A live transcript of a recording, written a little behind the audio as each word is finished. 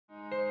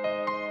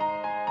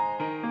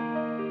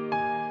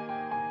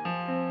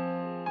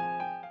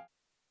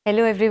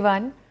Hello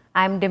everyone,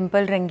 I am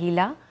Dimple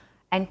Rangila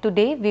and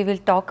today we will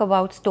talk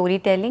about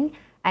storytelling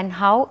and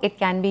how it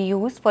can be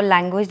used for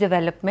language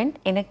development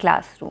in a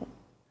classroom.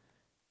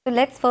 So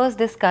let's first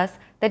discuss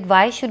that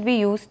why should we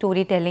use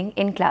storytelling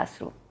in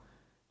classroom.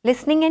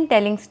 Listening and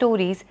telling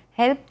stories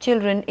help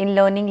children in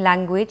learning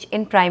language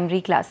in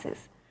primary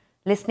classes.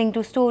 Listening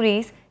to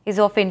stories is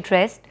of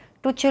interest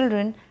to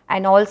children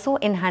and also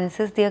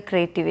enhances their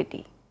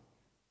creativity.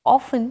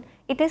 Often,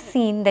 it is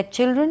seen that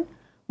children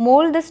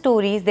mold the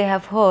stories they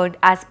have heard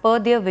as per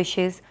their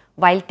wishes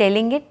while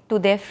telling it to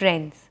their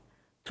friends.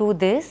 Through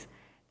this,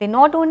 they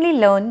not only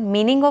learn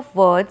meaning of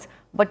words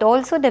but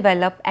also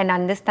develop an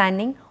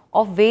understanding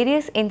of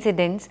various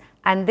incidents,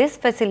 and this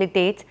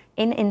facilitates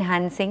in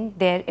enhancing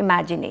their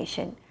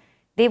imagination.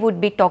 They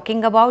would be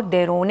talking about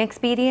their own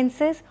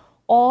experiences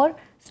or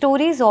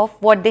stories of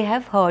what they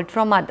have heard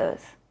from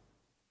others.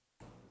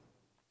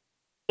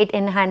 It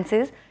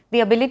enhances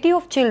the ability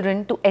of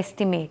children to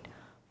estimate.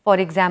 For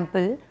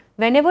example,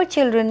 whenever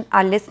children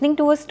are listening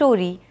to a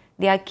story,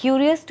 they are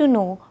curious to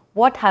know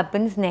what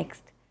happens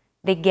next.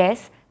 They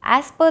guess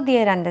as per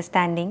their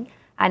understanding,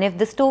 and if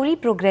the story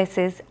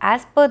progresses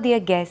as per their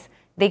guess,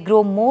 they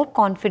grow more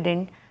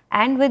confident,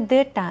 and with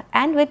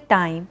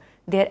time,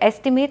 their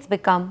estimates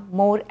become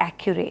more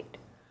accurate.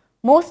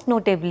 Most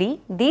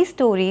notably, these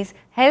stories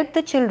help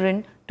the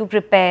children to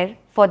prepare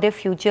for their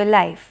future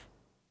life.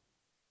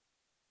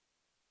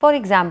 For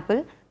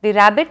example, the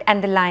rabbit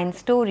and the lion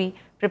story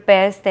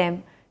prepares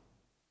them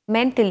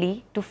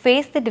mentally to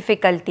face the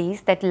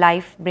difficulties that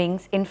life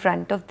brings in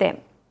front of them.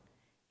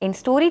 In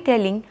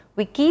storytelling,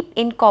 we keep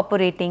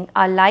incorporating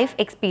our life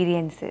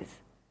experiences.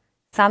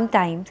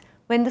 Sometimes,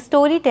 when the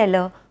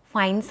storyteller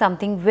finds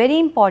something very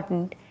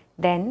important,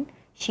 then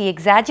she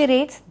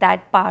exaggerates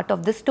that part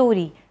of the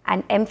story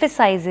and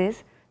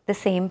emphasizes the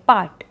same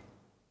part.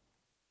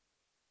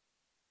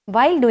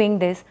 While doing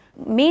this,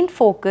 main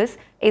focus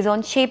is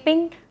on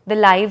shaping the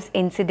life's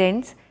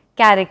incidents,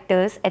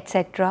 characters,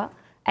 etc.,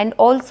 and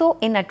also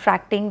in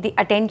attracting the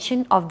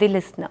attention of the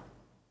listener.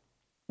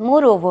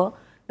 Moreover,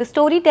 the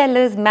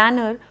storyteller's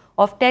manner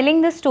of telling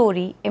the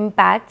story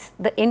impacts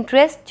the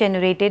interest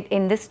generated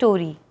in the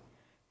story.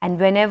 And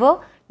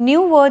whenever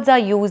new words are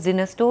used in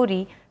a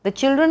story, the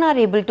children are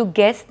able to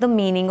guess the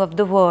meaning of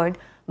the word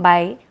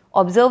by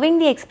observing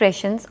the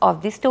expressions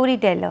of the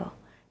storyteller.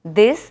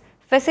 This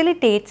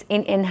facilitates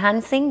in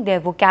enhancing their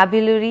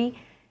vocabulary,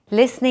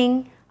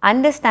 listening,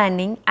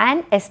 understanding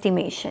and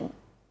estimation.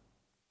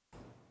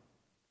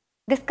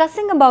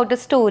 Discussing about a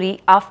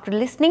story after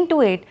listening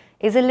to it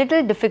is a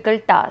little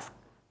difficult task,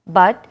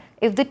 but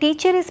if the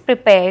teacher is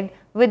prepared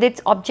with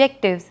its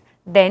objectives,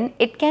 then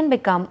it can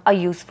become a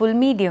useful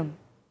medium.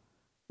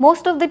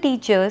 Most of the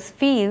teachers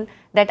feel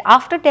that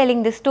after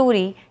telling the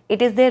story, it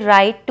is their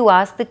right to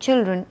ask the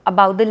children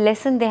about the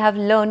lesson they have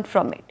learned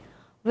from it,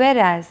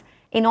 whereas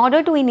in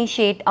order to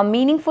initiate a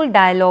meaningful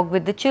dialogue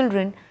with the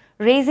children,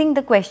 raising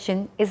the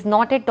question is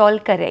not at all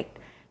correct.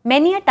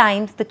 Many a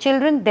times the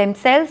children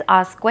themselves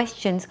ask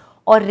questions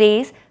or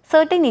raise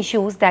certain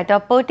issues that are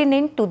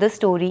pertinent to the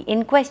story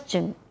in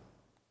question.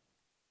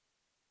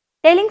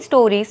 Telling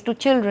stories to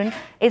children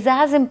is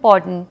as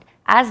important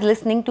as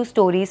listening to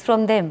stories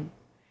from them.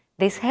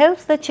 This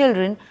helps the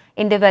children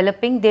in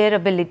developing their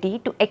ability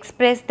to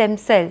express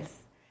themselves.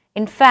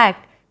 In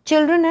fact,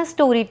 children as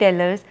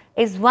storytellers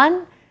is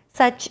one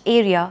such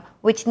area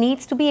which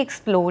needs to be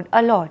explored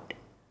a lot.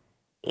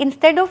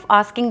 Instead of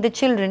asking the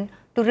children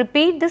to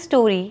repeat the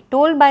story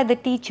told by the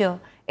teacher,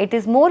 it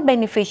is more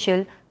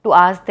beneficial to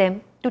ask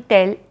them to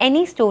tell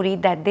any story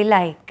that they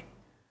like.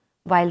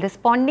 While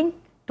responding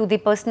to the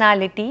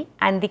personality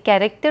and the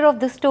character of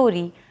the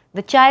story,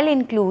 the child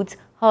includes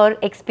her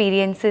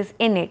experiences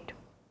in it.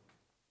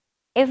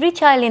 Every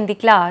child in the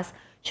class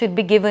should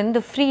be given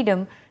the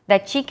freedom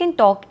that she can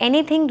talk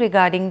anything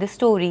regarding the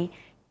story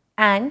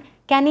and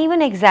can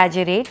even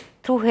exaggerate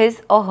through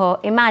his or her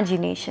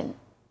imagination.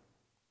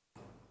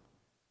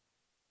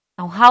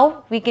 Now,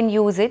 how we can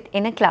use it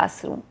in a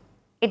classroom?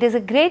 It is a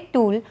great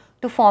tool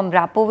to form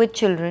rapport with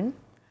children,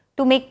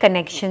 to make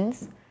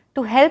connections,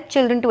 to help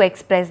children to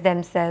express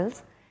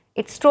themselves.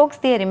 It strokes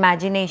their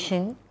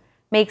imagination,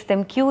 makes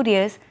them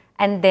curious,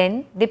 and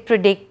then they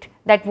predict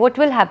that what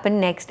will happen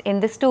next in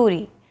the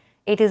story.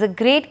 It is a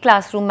great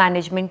classroom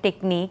management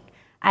technique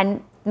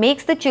and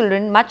makes the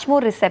children much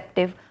more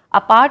receptive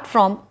apart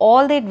from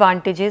all the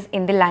advantages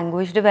in the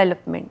language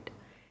development.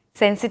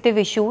 Sensitive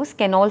issues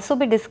can also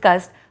be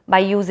discussed by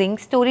using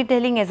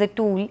storytelling as a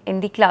tool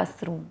in the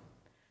classroom.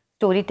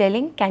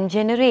 Storytelling can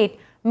generate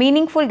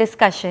meaningful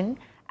discussion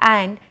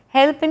and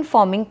help in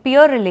forming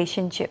peer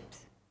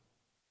relationships.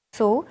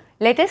 So,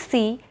 let us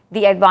see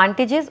the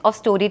advantages of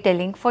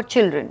storytelling for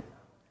children.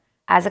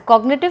 As a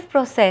cognitive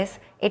process,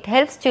 it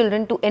helps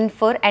children to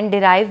infer and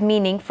derive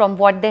meaning from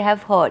what they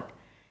have heard.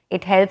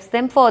 It helps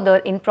them further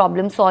in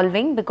problem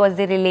solving because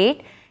they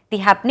relate the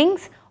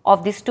happenings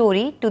of the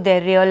story to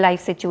their real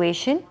life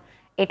situation.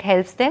 It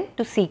helps them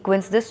to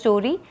sequence the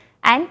story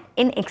and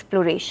in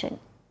exploration.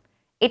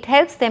 It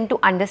helps them to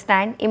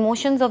understand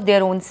emotions of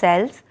their own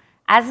selves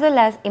as well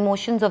as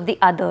emotions of the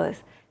others.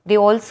 they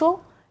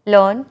also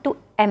learn to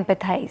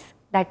empathize.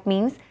 That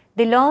means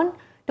they learn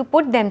to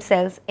put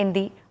themselves in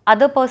the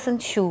other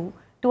person's shoe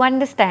to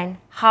understand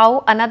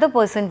how another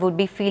person would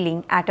be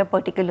feeling at a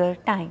particular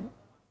time.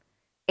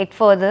 It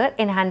further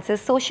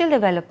enhances social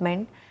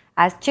development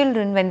as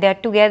children, when they are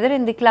together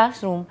in the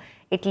classroom,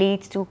 it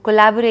leads to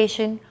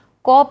collaboration,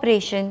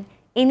 cooperation,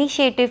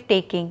 initiative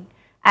taking,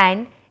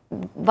 and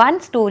one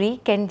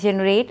story can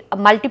generate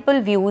multiple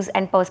views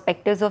and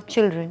perspectives of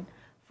children.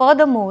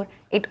 Furthermore,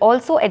 it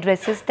also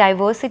addresses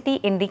diversity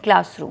in the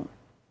classroom,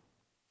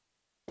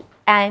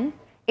 and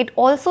it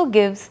also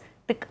gives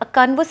a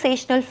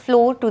conversational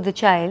flow to the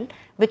child,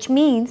 which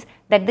means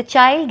that the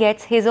child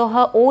gets his or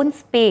her own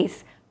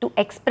space to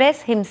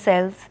express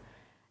himself,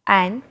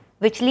 and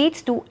which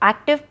leads to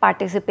active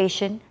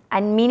participation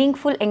and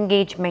meaningful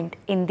engagement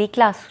in the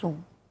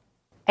classroom.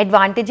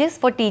 Advantages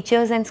for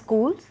teachers and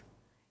schools.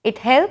 It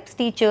helps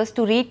teachers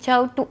to reach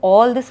out to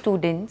all the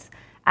students,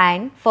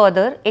 and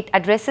further it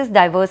addresses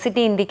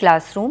diversity in the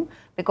classroom,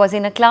 because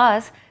in a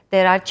class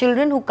there are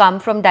children who come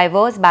from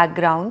diverse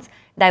backgrounds.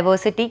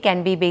 Diversity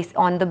can be based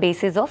on the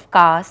basis of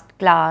caste,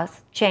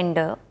 class,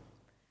 gender,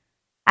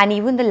 and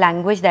even the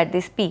language that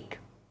they speak.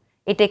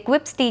 It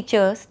equips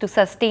teachers to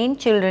sustain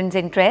children's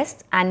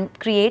interests and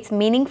creates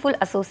meaningful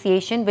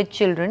association with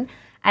children,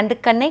 and the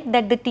connect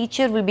that the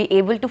teacher will be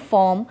able to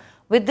form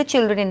with the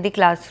children in the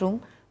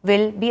classroom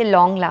will be a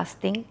long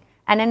lasting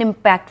and an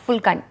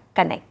impactful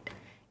connect.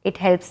 It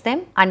helps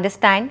them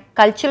understand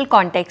cultural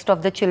context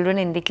of the children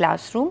in the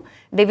classroom.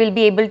 They will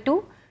be able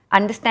to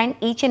understand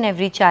each and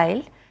every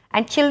child,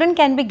 and children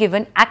can be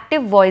given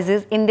active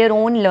voices in their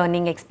own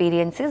learning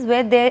experiences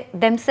where they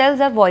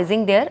themselves are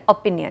voicing their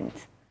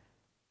opinions.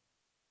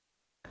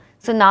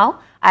 So now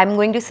I am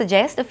going to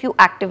suggest a few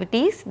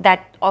activities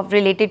that are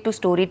related to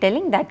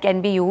storytelling that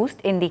can be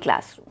used in the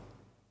classroom.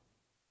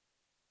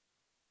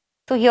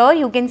 So here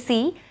you can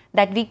see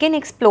that we can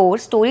explore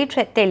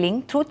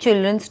storytelling through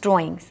children's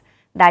drawings.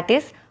 That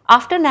is,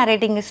 after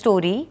narrating a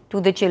story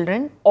to the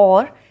children,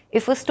 or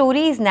if a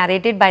story is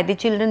narrated by the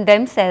children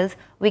themselves,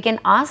 we can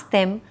ask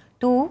them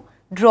to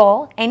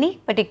draw any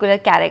particular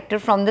character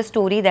from the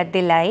story that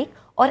they like,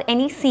 or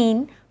any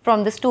scene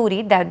from the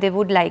story that they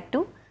would like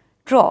to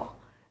draw.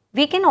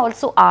 We can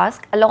also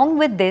ask, along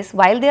with this,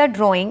 while they are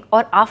drawing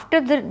or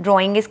after the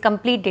drawing is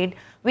completed,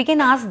 we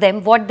can ask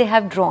them what they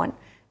have drawn.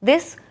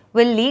 This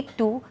will lead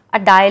to a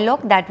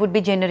dialogue that would be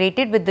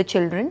generated with the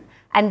children,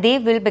 and they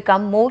will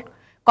become more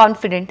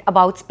confident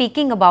about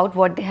speaking about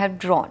what they have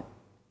drawn.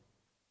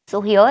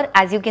 So here,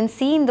 as you can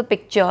see in the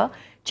picture,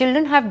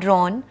 children have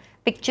drawn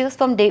pictures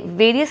from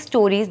various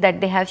stories that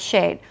they have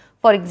shared.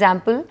 For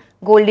example,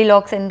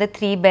 Goldilocks and the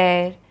Three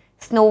Bears,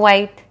 Snow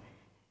White,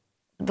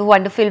 the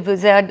Wonderful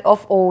Wizard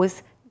of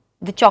Oz,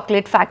 the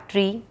Chocolate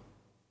Factory.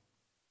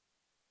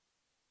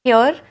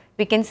 Here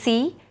we can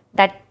see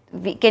that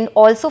we can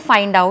also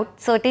find out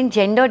certain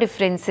gender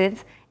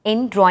differences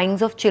in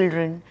drawings of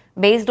children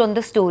based on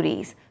the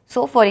stories.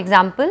 So for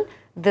example,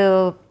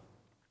 the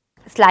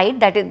slide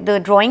that is the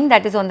drawing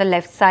that is on the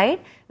left side,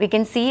 we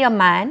can see a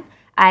man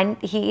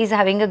and he is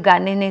having a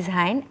gun in his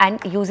hand and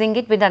using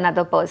it with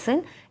another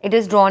person. It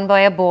is drawn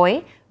by a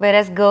boy,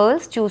 whereas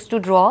girls choose to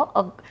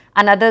draw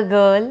another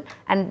girl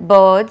and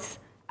birds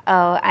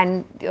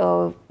and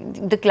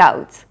the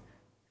clouds.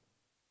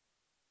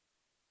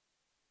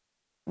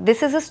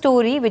 This is a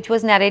story which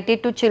was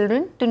narrated to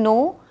children to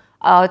know,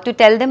 to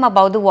tell them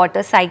about the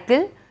water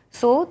cycle.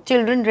 So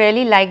children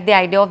really like the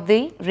idea of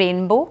the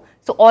rainbow.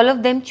 So all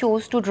of them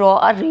chose to draw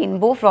a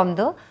rainbow from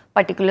the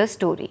particular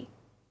story.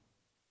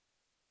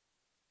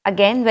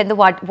 Again, when the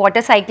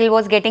water cycle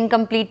was getting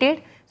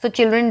completed, so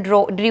children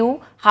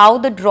drew how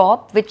the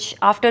drop, which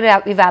after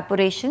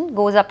evaporation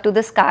goes up to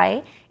the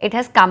sky, it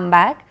has come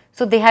back.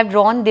 So they have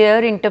drawn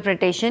their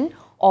interpretation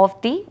of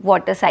the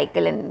water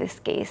cycle, in this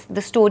case,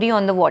 the story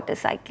on the water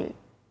cycle.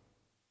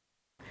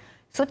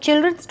 So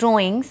children's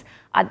drawings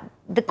are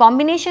the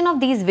combination of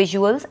these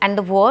visuals and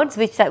the words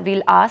which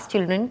we'll ask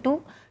children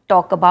to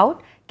talk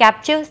about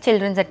captures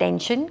children's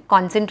attention,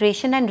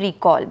 concentration and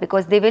recall,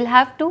 because they will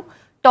have to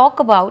talk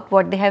about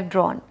what they have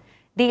drawn.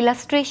 The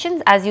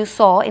illustrations, as you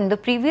saw in the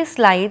previous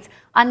slides,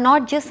 are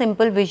not just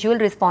simple visual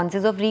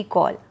responses of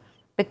recall,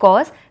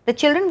 because the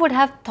children would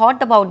have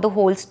thought about the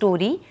whole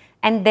story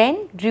and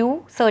then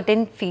drew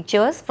certain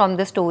features from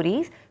the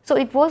stories. So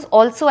it was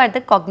also at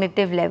the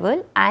cognitive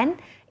level, and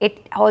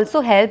it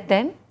also helped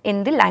them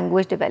in the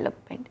language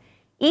development.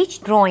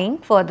 Each drawing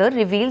further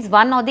reveals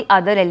one or the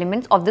other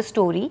elements of the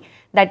story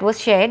that was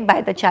shared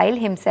by the child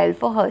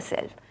himself or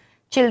herself.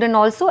 Children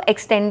also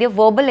extend their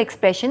verbal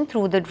expression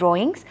through the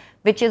drawings,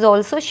 which is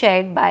also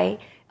shared by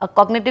a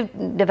cognitive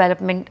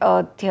development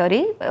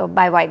theory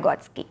by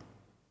Vygotsky.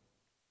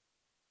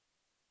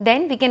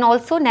 Then we can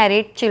also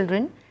narrate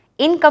children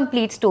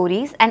incomplete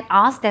stories and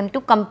ask them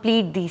to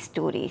complete these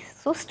stories.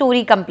 So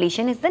story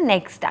completion is the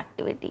next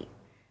activity.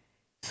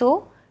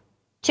 So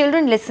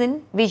children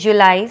listen,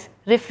 visualize,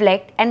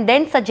 reflect and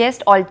then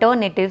suggest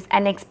alternatives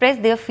and express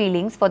their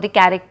feelings for the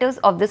characters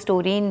of the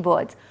story in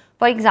words.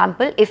 For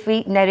example, if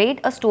we narrate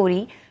a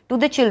story to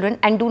the children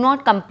and do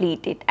not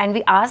complete it, and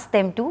we ask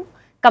them to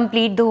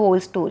complete the whole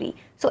story.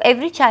 So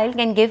every child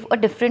can give a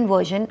different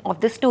version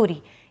of the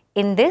story.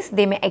 In this,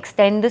 they may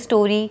extend the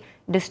story,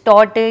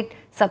 distort it,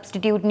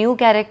 substitute new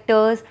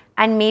characters,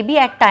 and maybe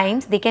at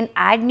times they can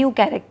add new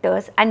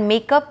characters and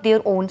make up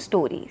their own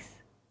stories.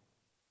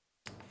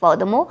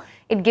 Furthermore,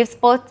 it gives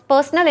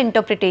personal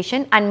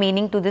interpretation and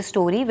meaning to the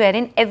story,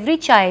 wherein every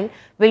child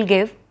will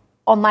give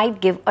or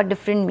might give a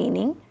different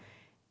meaning.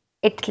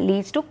 It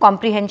leads to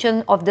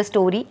comprehension of the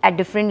story at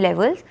different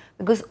levels,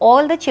 because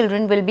all the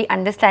children will be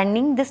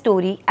understanding the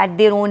story at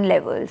their own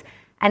levels,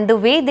 and the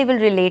way they will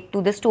relate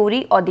to the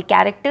story or the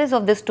characters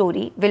of the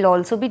story will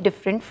also be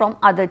different from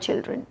other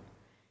children.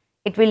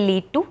 It will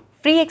lead to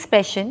free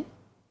expression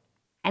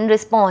and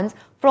response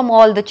from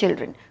all the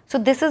children. So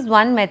this is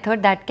one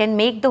method that can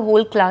make the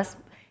whole class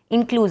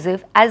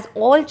inclusive, as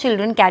all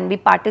children can be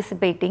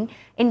participating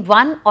in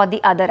one or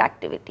the other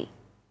activity.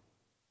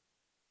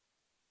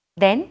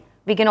 Then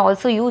we can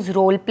also use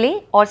role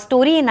play or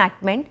story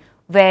enactment,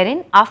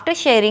 wherein after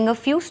sharing a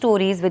few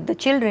stories with the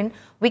children,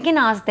 we can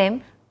ask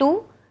them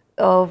to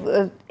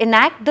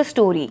enact the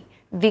story.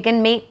 We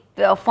can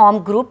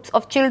form groups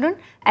of children,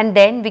 and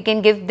then we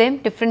can give them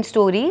different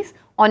stories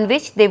on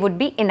which they would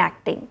be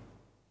enacting.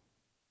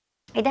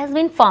 It has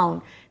been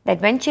found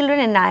that when children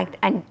enact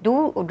and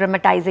do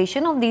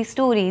dramatization of these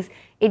stories,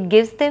 it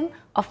gives them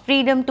a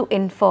freedom to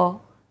infer,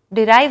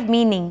 derive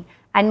meaning,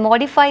 and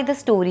modify the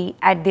story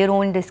at their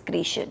own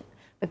discretion,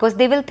 because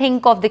they will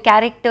think of the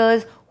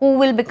characters, who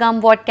will become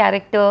what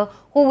character,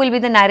 who will be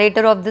the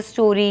narrator of the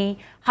story,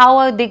 how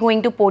are they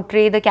going to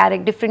portray the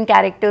different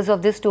characters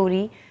of the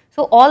story.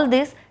 So all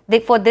this,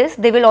 for this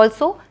they will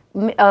also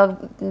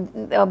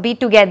be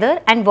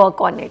together and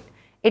work on it.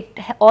 It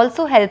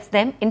also helps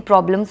them in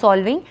problem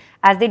solving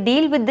as they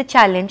deal with the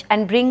challenge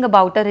and bring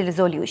about a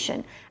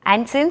resolution.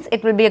 And since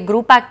it will be a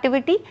group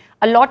activity,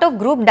 a lot of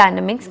group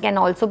dynamics can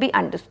also be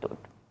understood.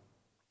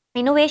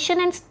 Innovation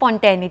and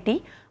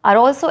spontaneity are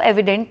also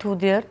evident through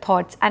their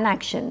thoughts and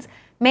actions.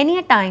 Many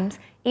a times,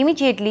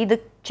 immediately the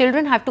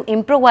children have to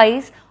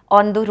improvise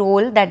on the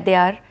role that they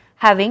are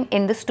having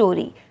in the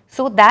story.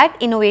 So that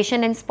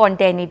innovation and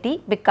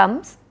spontaneity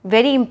becomes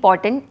very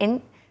important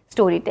in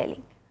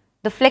storytelling.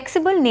 The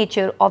flexible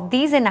nature of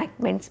these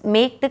enactments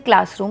make the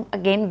classroom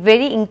again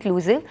very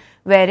inclusive,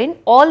 wherein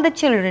all the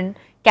children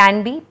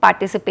can be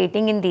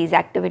participating in these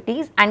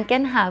activities and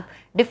can have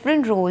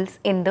different roles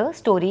in the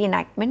story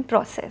enactment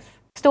process.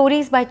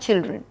 Stories by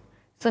children.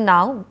 So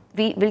now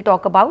we will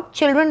talk about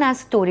children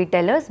as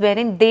storytellers,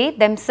 wherein they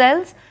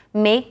themselves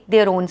make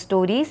their own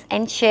stories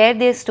and share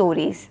their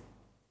stories.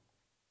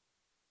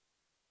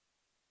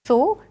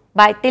 So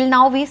till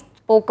now we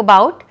spoke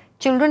about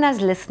children as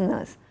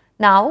listeners.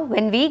 Now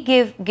when we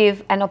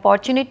give an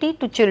opportunity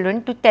to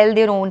children to tell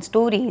their own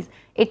stories,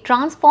 it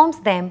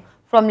transforms them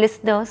from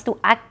listeners to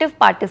active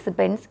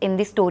participants in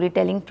the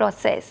storytelling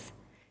process.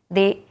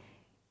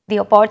 The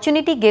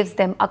opportunity gives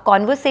them a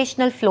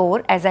conversational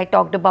floor, as I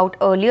talked about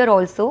earlier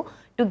also,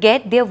 to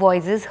get their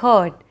voices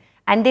heard,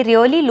 and they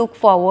really look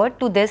forward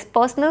to this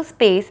personal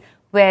space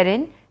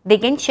wherein they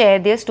can share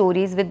their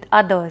stories with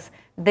others.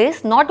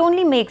 This not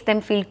only makes them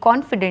feel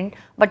confident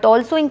but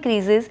also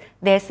increases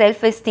their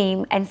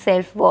self-esteem and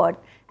self-worth,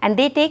 and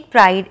they take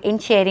pride in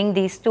sharing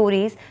these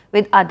stories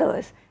with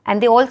others, and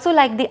they also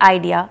like the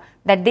idea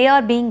that they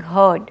are being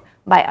heard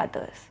by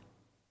others.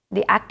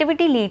 The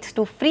activity leads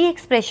to free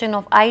expression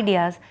of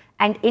ideas,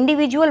 and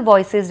individual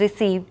voices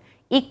receive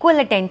equal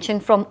attention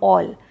from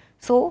all.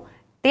 So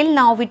till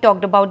now we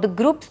talked about the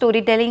group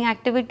storytelling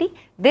activity.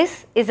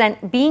 This is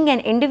being an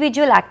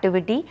individual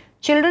activity.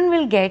 Children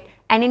will get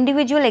an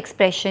individual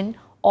expression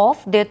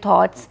of their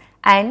thoughts,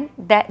 and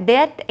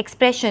that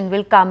expression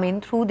will come in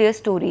through their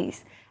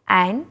stories.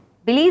 And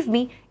believe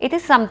me, it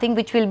is something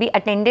which will be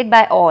attended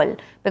by all,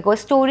 because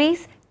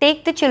stories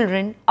take the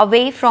children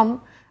away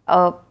from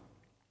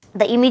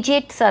the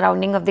immediate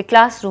surrounding of the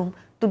classroom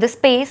to the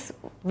space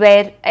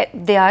where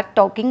they are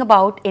talking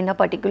about in a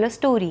particular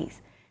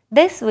stories.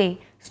 This way,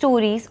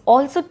 stories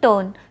also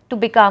turn to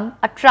become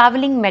a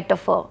travelling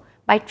metaphor.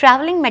 By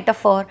travelling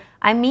metaphor,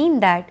 I mean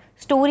that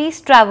stories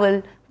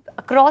travel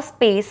across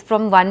space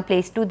from one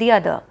place to the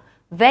other.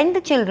 When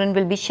the children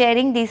will be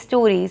sharing these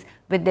stories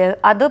with their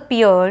other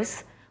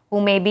peers,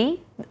 who may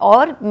be,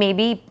 or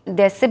maybe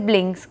their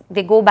siblings,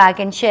 they go back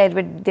and share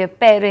with their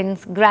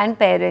parents,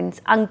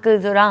 grandparents,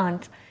 uncles or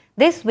aunts.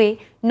 This way,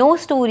 no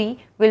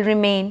story will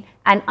remain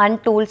an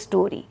untold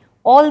story.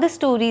 All the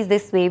stories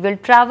this way will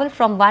travel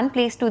from one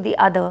place to the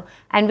other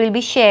and will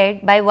be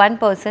shared by one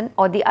person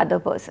or the other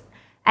person.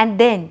 And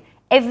then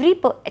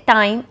every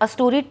time a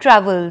story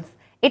travels,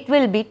 it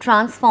will be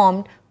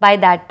transformed by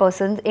that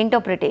person's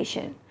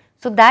interpretation.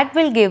 So that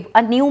will give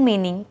a new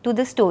meaning to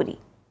the story.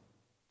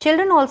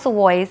 Children also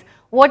voice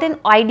what an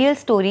ideal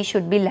story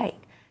should be like.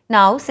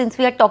 Now, since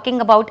we are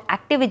talking about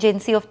active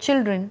agency of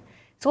children,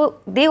 so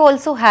they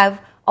also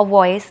have a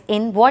voice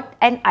in what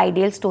an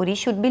ideal story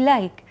should be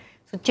like.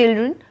 So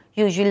children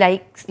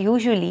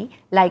usually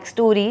like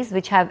stories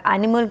which have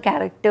animal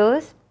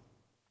characters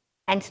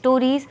and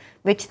stories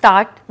which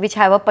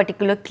have a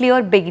particular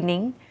clear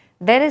beginning,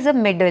 there is a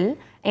middle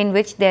in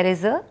which there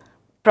is a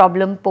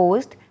problem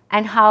posed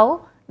and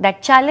how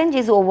that challenge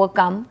is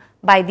overcome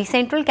by the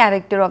central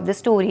character of the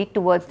story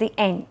towards the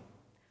end.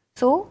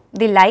 So,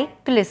 they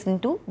like to listen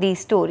to these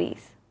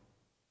stories.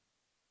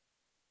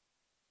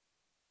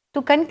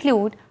 To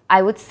conclude,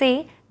 I would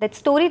say that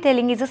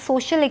storytelling is a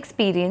social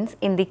experience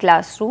in the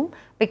classroom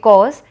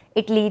because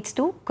it leads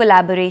to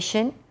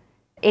collaboration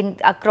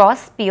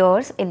across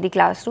peers in the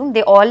classroom.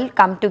 They all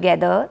come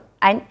together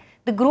and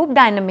the group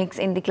dynamics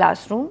in the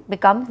classroom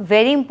become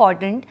very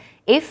important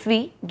if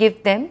we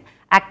give them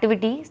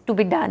activities to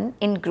be done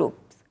in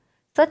groups.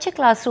 Such a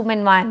classroom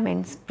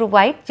environments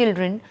provide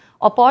children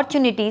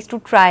opportunities to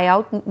try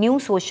out new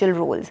social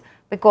roles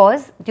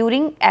because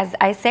during, as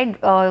I said,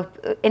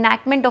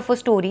 enactment of a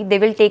story, they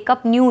will take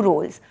up new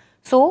roles.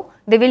 So,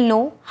 they will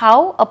know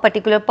how a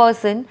particular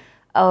person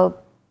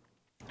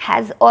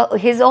has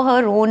his or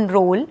her own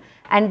role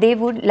and they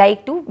would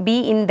like to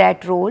be in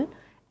that role,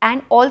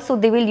 and also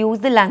they will use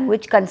the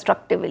language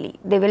constructively.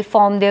 They will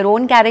form their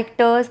own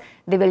characters,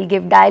 they will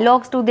give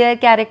dialogues to their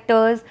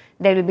characters,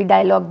 there will be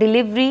dialogue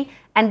delivery,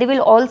 and they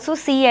will also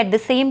see at the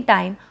same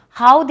time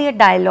how their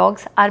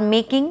dialogues are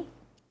making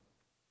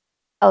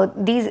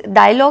these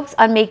dialogues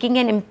are making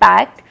an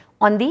impact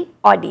on the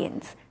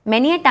audience.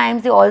 Many a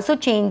times they also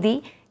change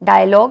the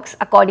dialogues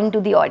according to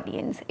the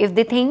audience. If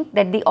they think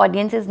that the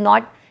audience is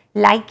not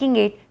liking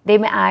it, they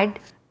may add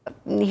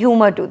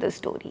humor to the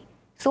story.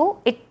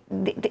 So,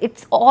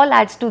 it's all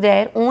adds to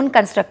their own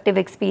constructive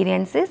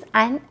experiences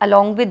and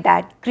along with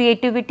that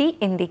creativity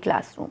in the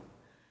classroom.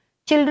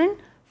 Children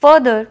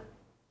further,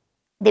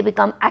 they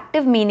become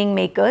active meaning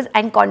makers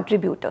and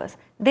contributors.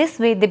 This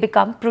way they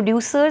become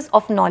producers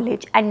of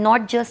knowledge and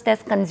not just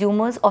as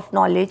consumers of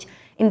knowledge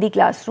in the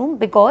classroom,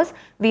 because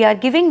we are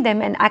giving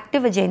them an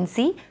active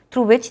agency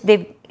through which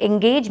they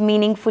engage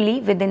meaningfully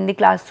within the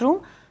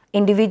classroom,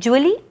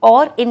 individually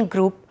or in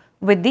group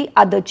with the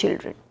other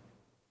children.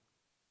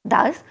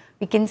 Thus,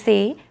 we can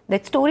say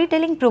that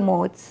storytelling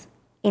promotes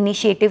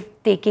initiative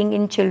taking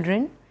in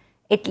children.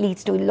 It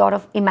leads to a lot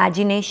of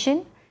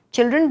imagination.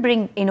 Children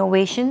bring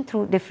innovation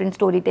through different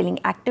storytelling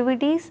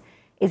activities,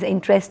 is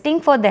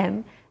interesting for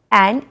them,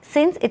 and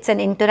since it's an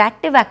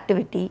interactive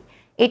activity,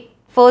 it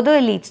further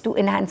leads to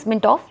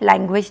enhancement of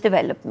language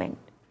development.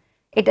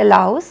 It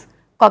allows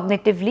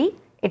cognitively,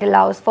 it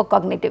allows for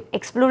cognitive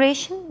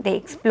exploration. They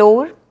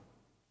explore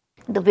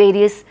the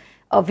various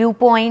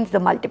viewpoints, the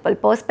multiple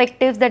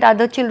perspectives that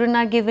other children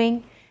are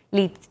giving,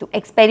 leads to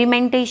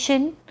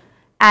experimentation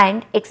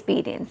and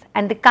experience.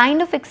 And the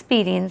kind of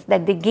experience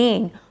that they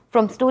gain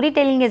from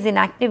storytelling as an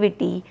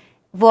activity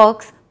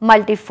works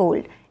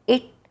multifold.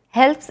 It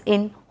helps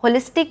in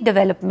holistic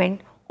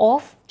development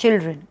of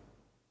children.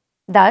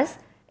 Thus,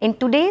 in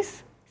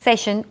today's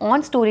session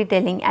on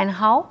storytelling and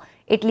how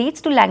it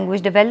leads to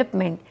language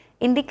development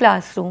in the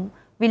classroom,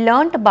 we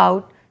learnt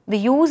about the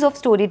use of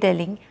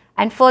storytelling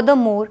and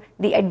furthermore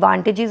the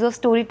advantages of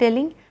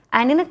storytelling,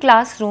 and in a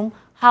classroom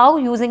how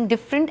using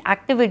different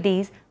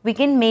activities we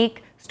can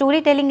make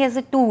storytelling as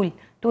a tool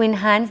to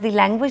enhance the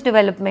language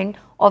development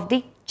of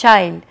the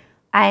child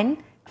and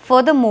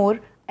furthermore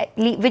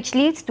which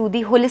leads to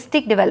the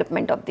holistic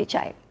development of the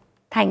child.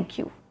 Thank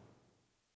you.